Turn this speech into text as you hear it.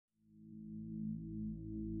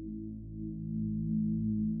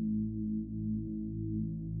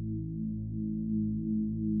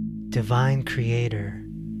Divine Creator,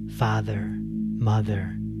 Father,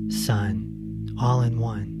 Mother, Son, all in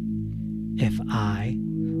one. If I,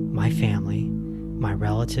 my family, my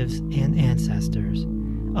relatives and ancestors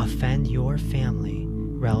offend your family,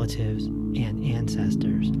 relatives, and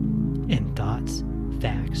ancestors in thoughts,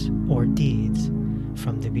 facts, or deeds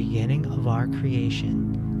from the beginning of our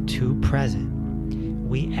creation to present,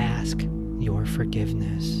 we ask your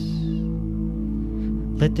forgiveness.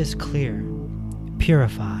 Let this clear,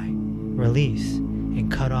 purify, release,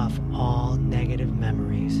 and cut off all negative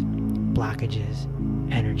memories, blockages,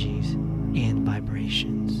 energies, and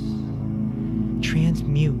vibrations.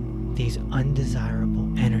 Transmute these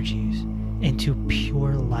undesirable energies into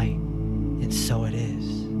pure light, and so it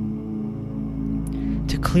is.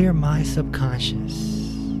 To clear my subconscious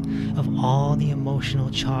of all the emotional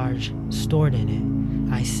charge stored in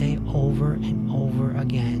it, I say over and over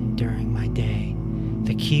again during my day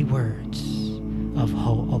the key words of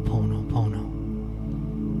Ho'oponopono.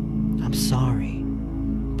 I'm sorry.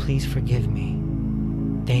 Please forgive me.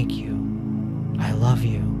 Thank you. I love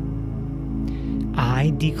you.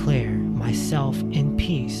 I declare myself in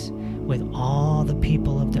peace with all the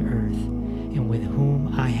people of the earth and with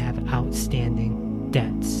whom I have outstanding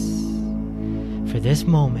debts. For this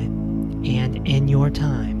moment and in your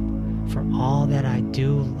time, for all that I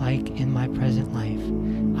do like in my present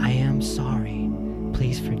life, I am sorry.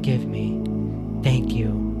 Please forgive me. Thank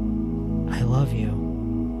you. I love you.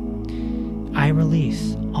 I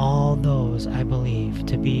release all those I believe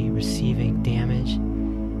to be receiving damage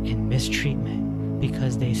and mistreatment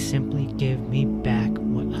because they simply give me back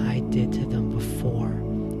what I did to them before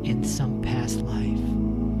in some past life.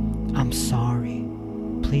 I'm sorry.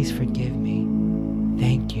 Please forgive me.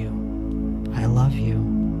 Thank you. I love you.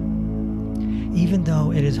 Even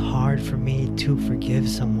though it is hard for me to forgive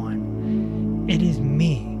someone, it is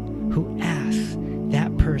me who asks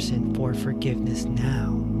that person for forgiveness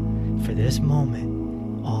now, for this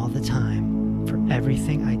moment, all the time, for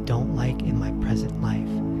everything I don't like in my present life.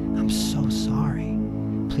 I'm so sorry.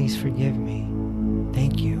 Please forgive me.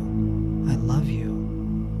 Thank you. I love you.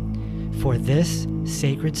 For this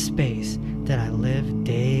sacred space that I live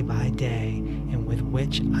day by day and with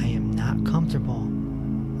which I am not comfortable,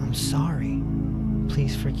 I'm sorry.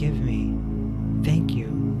 Please forgive me. Thank you.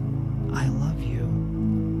 I love you.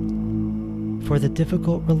 For the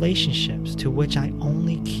difficult relationships to which I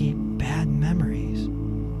only keep bad memories,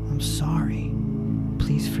 I'm sorry.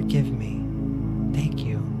 Please forgive me. Thank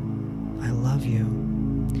you. I love you.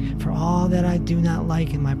 For all that I do not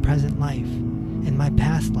like in my present life, in my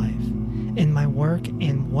past life, in my work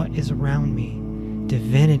and what is around me,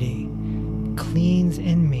 divinity cleans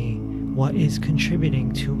in me what is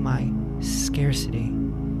contributing to my scarcity.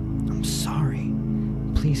 I'm sorry.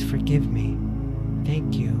 Please forgive me.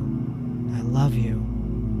 Thank you. I love you.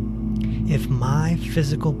 If my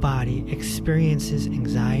physical body experiences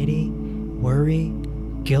anxiety, worry,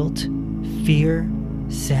 guilt, fear,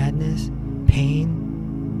 sadness, pain,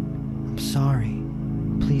 I'm sorry.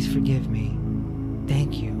 Please forgive me.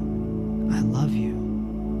 Thank you. I love you.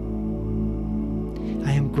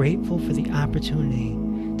 I am grateful for the opportunity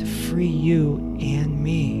to free you and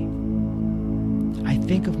me. I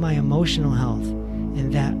think of my emotional health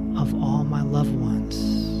and that of all my loved ones.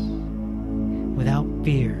 Without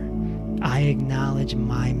fear, I acknowledge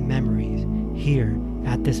my memories here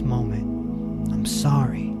at this moment. I'm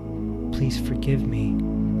sorry. Please forgive me.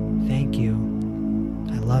 Thank you.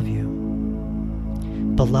 I love you.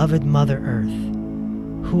 Beloved Mother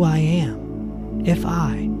Earth, who I am, if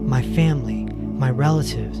I, my family, my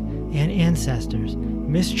relatives, and ancestors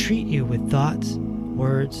mistreat you with thoughts,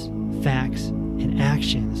 words, facts, and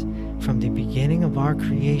actions from the beginning of our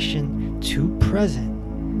creation to present,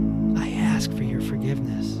 I ask for your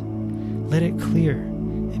forgiveness. Let it clear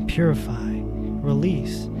and purify,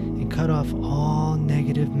 release, and cut off all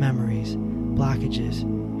negative memories, blockages,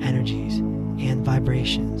 energies, and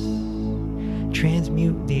vibrations.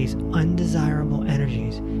 Transmute these undesirable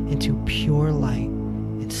energies into pure light,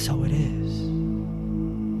 and so it is.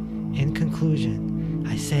 In conclusion,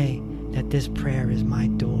 I say that this prayer is my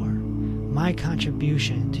door, my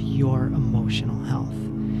contribution to your emotional health,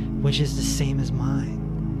 which is the same as mine.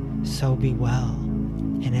 So be well,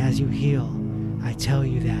 and as you heal, I tell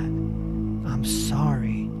you that I'm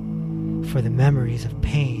sorry for the memories of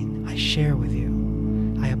pain I share with you.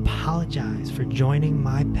 I apologize for joining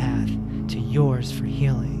my path to yours for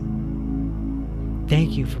healing.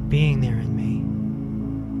 Thank you for being there in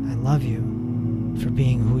me. I love you for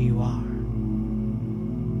being who you are.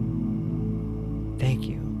 Thank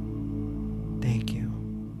you. Thank you.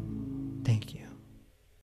 Thank you.